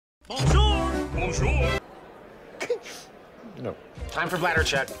Bonjour! Bonjour! No. Time for bladder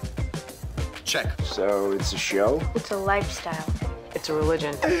check. Check. So it's a show? It's a lifestyle. It's a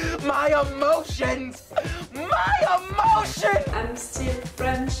religion. My emotions! My emotions! I'm still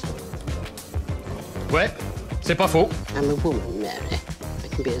French. Ouais, c'est pas faux. I'm a woman, Mary. I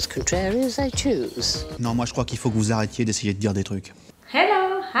can be as contrary as I choose. Non, moi je crois qu'il faut que vous arrêtiez d'essayer de dire des trucs.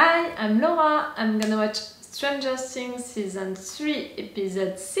 Hello, hi, I'm Laura. I'm gonna watch Stranger Things Season 3,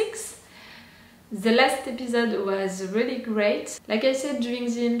 Episode 6. The last episode was really great. Like I said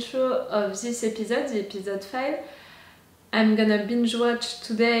during the intro of this episode, the episode 5, I'm gonna binge watch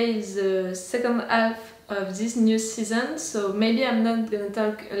today the second half of this new season, so maybe I'm not gonna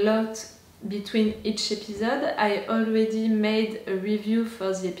talk a lot between each episode. I already made a review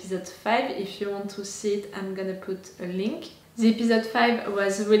for the episode 5. If you want to see it, I'm gonna put a link. The episode 5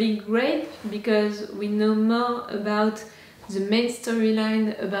 was really great because we know more about the main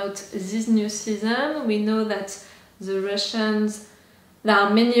storyline about this new season. We know that there are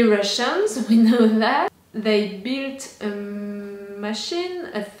many Russians, we know that. They built a machine,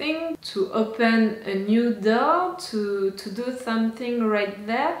 a thing, to open a new door, to do something right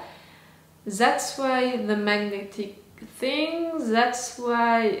there. That's why the magnetic thing, that's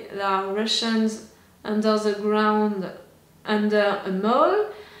why there are Russians under the ground, under a mall.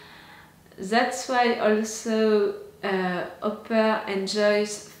 That's why also Hopper and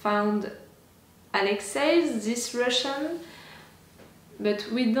Joyce found Alexei, this Russian, but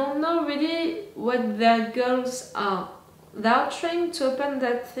we don't know really what their goals are. They are trying to open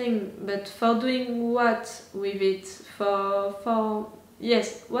that thing, but for doing what with it?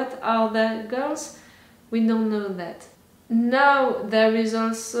 Yes, what are their goals? We don't know that. Now there is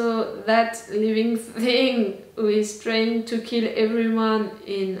also that living thing who is trying to kill everyone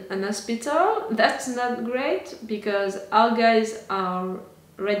in an hospital. That's not great because our guys are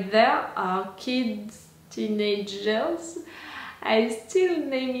right there, our kids, teenagers. I'm still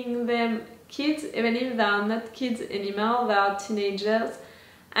naming them kids, even if they are not kids anymore, they are teenagers.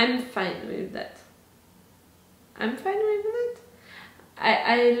 I'm fine with that. I'm fine with that.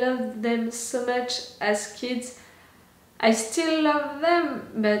 I loved them so much as kids. I still love them,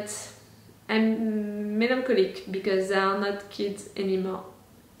 but I'm melancholic because they are not kids anymore.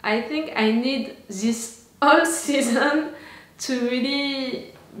 I think I need this whole season to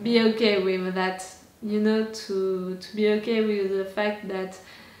really be okay with that. You know, to be okay with the fact that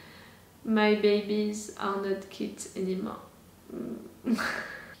my babies are not kids anymore.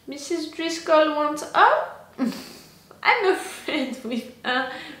 Mrs. Driscoll wants up? I'm afraid with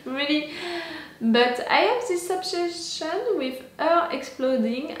her, really. But I have this obsession with her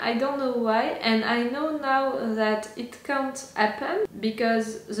exploding, I don't know why, and I know now that it can't happen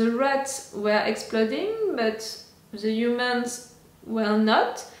because the rats were exploding, but the humans were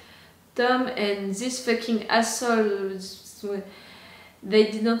not. Tom and this fucking asshole, they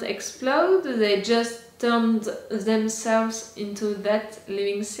did not explode, they just turned themselves into that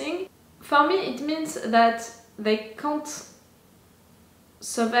living thing. For me it means that they can't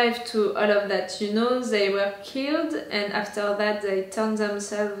survive to all of that, you know, they were killed and after that they turned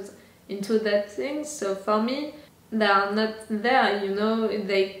themselves into that thing, so for me they are not there, you know,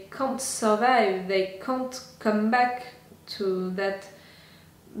 they can't survive, they can't come back to that.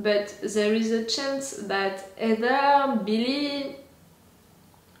 But there is a chance that either Billy,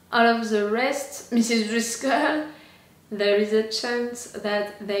 all of the rest, Mrs. Driscoll, there is a chance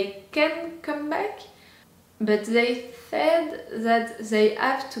that they can come back, but they said that they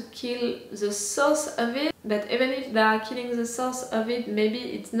have to kill the source of it, but even if they are killing the source of it, maybe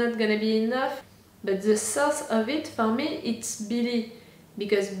it's not gonna be enough. But the source of it, for me, it's Billy,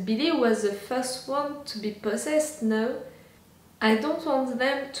 because Billy was the first one to be possessed now. I don't want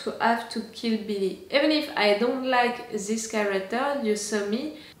them to have to kill Billy. Even if I don't like this character, you saw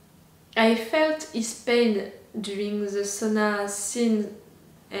me, I felt his pain during the sauna scene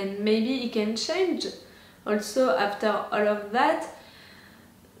and maybe he can change. Also, after all of that,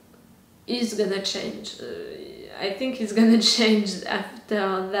 he's gonna change. I think he's gonna change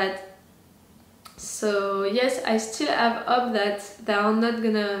after that. So yes, I still have hope that they are not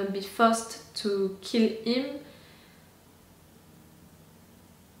gonna be forced to kill him.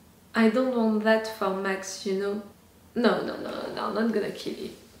 I don't want that for Max, you know. No, they're not gonna kill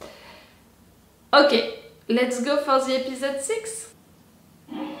him. Okay, let's go for the episode 6.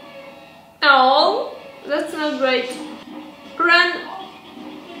 Oh, that's not great. Run!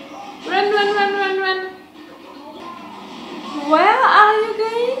 Run, run, run, run, run! Where are you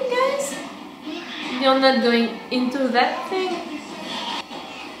going, guys? You're not going into that thing.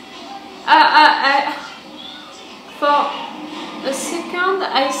 a second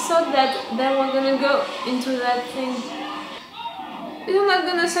I thought that they were gonna go into that thing. You're not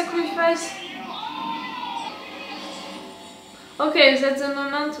gonna sacrifice. Okay, that's the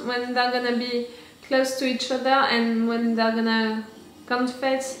moment when they're gonna be close to each other and when they're gonna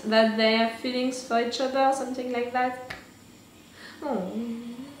confess that they have feelings for each other, something like that. Oh,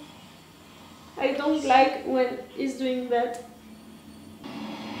 I don't like when he's doing that.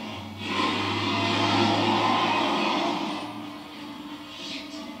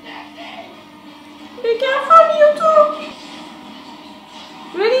 Be careful, you two!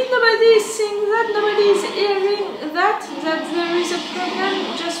 Really, nobody is seeing that, nobody is hearing that there is a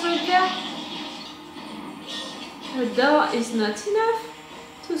problem just right there. The door is not enough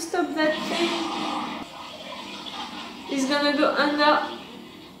to stop that thing. He's gonna go under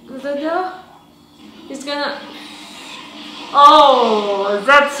the door. He's gonna... Oh,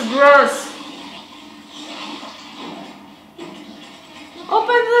 that's gross!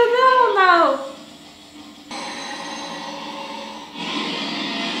 Open the door now!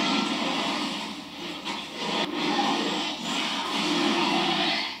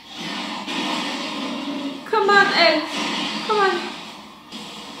 Come on, Elle! Come on!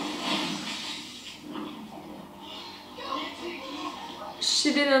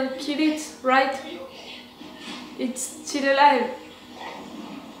 She didn't kill it, right? It's still alive.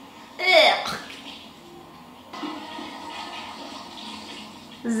 Ugh.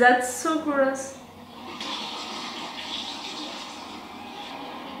 That's so gross.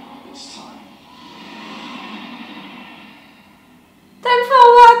 Time for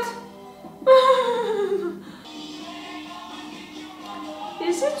what?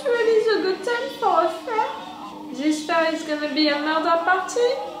 Is it really the good time for a fair? This fair is gonna be a murder party?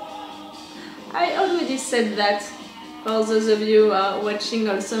 I already said that. For those of you who are watching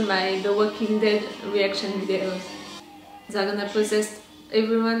also my The Walking Dead reaction videos. They're gonna possess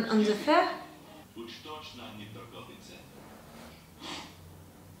everyone on the fair?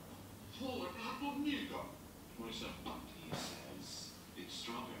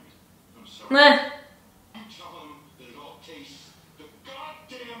 Meh.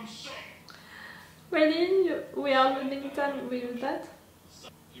 Really? We are losing time with that?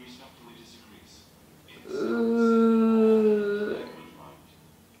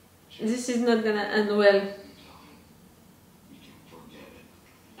 This is not gonna end well.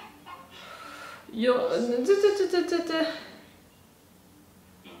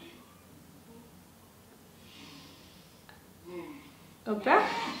 Okay?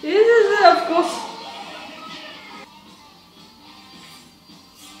 This is it, of course.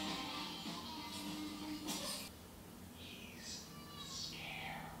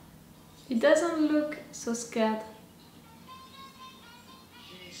 He doesn't look so scared.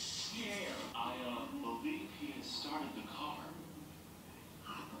 He's scared. I believe he has started the car.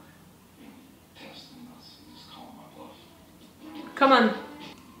 Testing us. He's calling my bluff. Come on.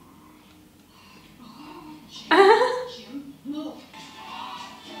 Jim, move.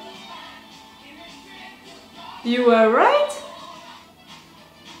 You were right?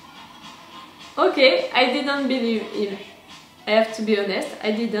 Okay, I didn't believe him. I have to be honest,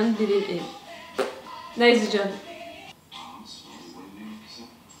 I didn't believe him. Nice job.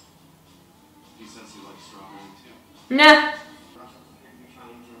 Nah.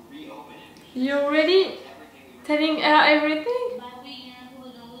 You really telling her everything?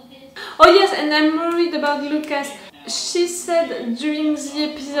 Oh yes, and I'm worried about Lucas. She said during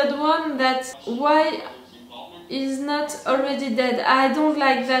the episode 1 that why is not already dead. I don't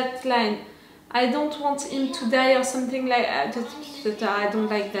like that line. I don't want him to die or something like that. I don't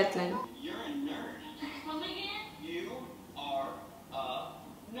like that line. You're a nerd. You are a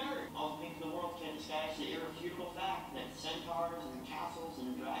nerd. All the things in the world can't establish the irrefutable fact that centaurs and castles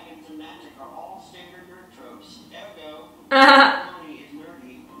and dragons and magic are all standard nerd tropes. Ergo, nerdy is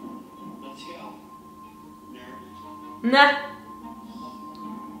nerdy. Let's go. Nerd. Nah.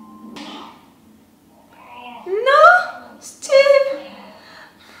 No! Steve!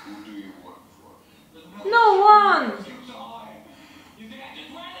 No one!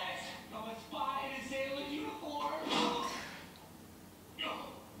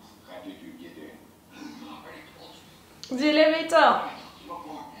 The elevator.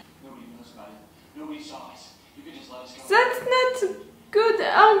 That's not a good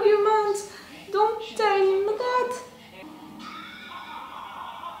argument. Don't tell him that.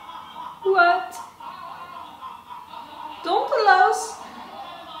 What? Don't lose.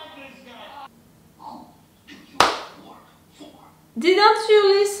 Didn't you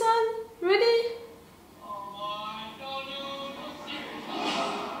listen? Really?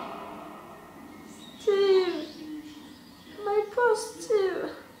 Steve, my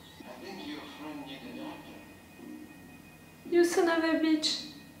another beach.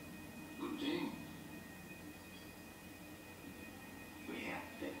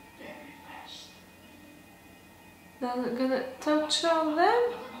 They're gonna torture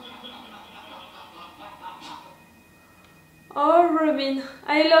them? Oh, Robin,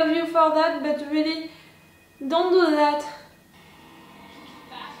 I love you for that, but really, don't do that.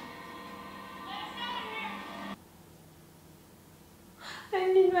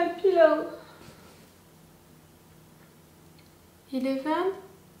 I need my pillow. 11?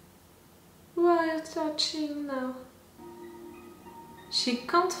 Who are you searching now? She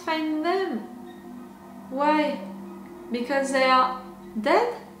can't find them. Why? Because they are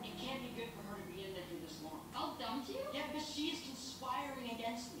dead? It can't be good for her to be in there for this long. I'll dump you? Yeah, because she is conspiring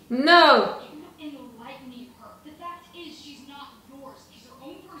against me. No! Enlighten her. The fact is, she's not yours. She's her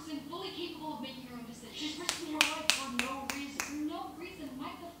own person, fully capable of making her own decisions. She's risking her life for no reason. No reason.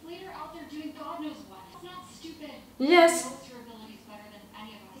 Mike the Fleeter out there doing God knows what. It's not stupid. Yes. She knows her abilities better than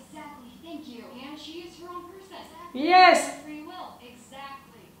any of us. Exactly. Thank you. And she is her own person. Exactly. Yes. Free will.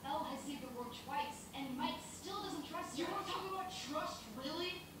 Exactly. Elle has saved the world twice, and Mike still doesn't trust her. You want to talk about trust,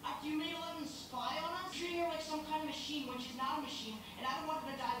 really? After you made 11 spy on us? Treating her like some kind of machine when she's not a machine, and I don't want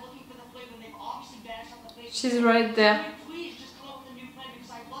her to die looking for the flame when they've obviously vanished off the face. She's right there. Can you please just come up with a new plan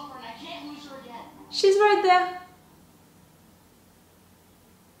because I love her and I can't lose her again. She's right there.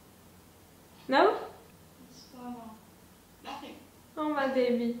 No? What's going on? Nothing. Oh, my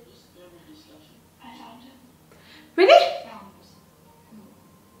baby. Just a family discussion. I found him. Really? Found him.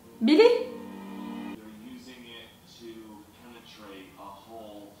 Billy? They're using it to penetrate a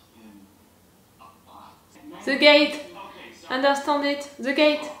hole in a box. The gate. Okay, so Understand it. The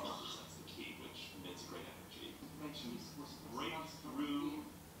gate. that's the key, which emits great energy. Break through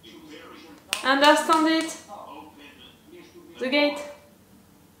a barrier. Understand it. Open The gate.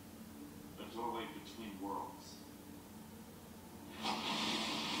 a doorway between worlds.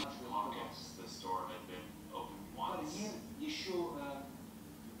 Yes, this door had been opened once. It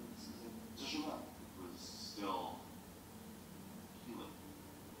was still healing.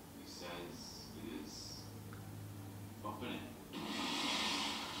 He says it is opening.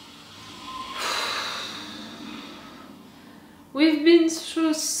 We've been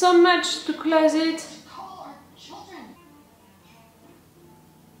through so much to close it. Call our children.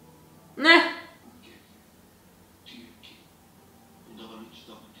 Nah.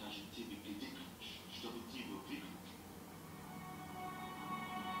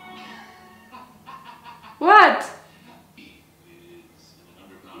 What? It is an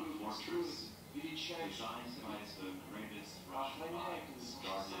underground fortress designed by the greatest Russian minds,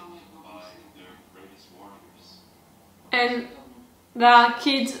 started by their greatest warriors. And there are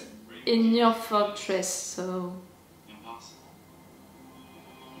kids in your fortress, so... Impossible.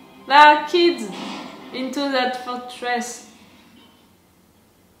 There are kids into that fortress.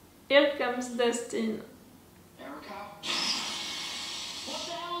 Here comes Dustin. Erica? What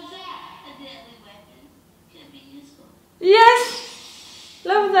the hell is that? A deadly weapon. Could be useful. Yes!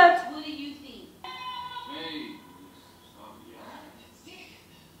 Love that. What do you think? Hey, stop yelling.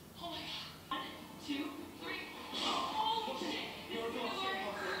 Oh my god. 1, 2, 3. Oh shit. This is gonna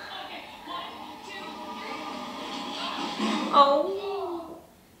work. Okay. 1, 2, 3. Oh.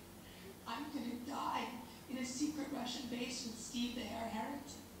 I'm gonna die in a secret Russian base with Steve the Hair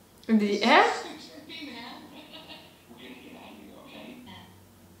Harrington. The air? Trippy, man. We're gonna get out of here, okay?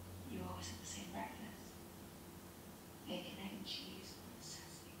 You always have the same breakfast. Bacon, egg, and cheese,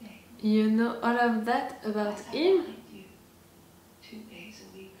 sesame bacon. You know all of that about him? You 2 days a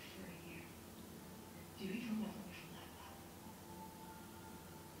week for a year. Do you even remember me from that lab?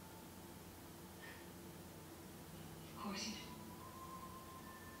 Of course you do.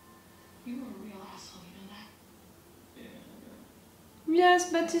 You were a real asshole, you know that? Yes,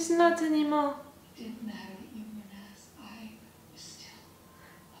 but he's not anymore. It didn't matter that you were an ass. I was still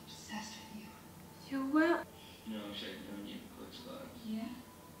obsessed with you. You were... You know, Shane, having you clicks about it. Yeah?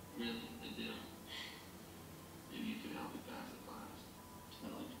 Really, I do. Maybe you could help me pass the class.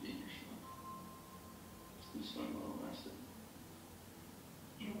 I'd like to be in your show. It was fun while it lasted.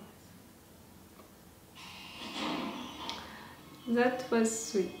 It was. That was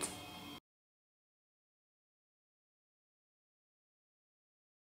sweet.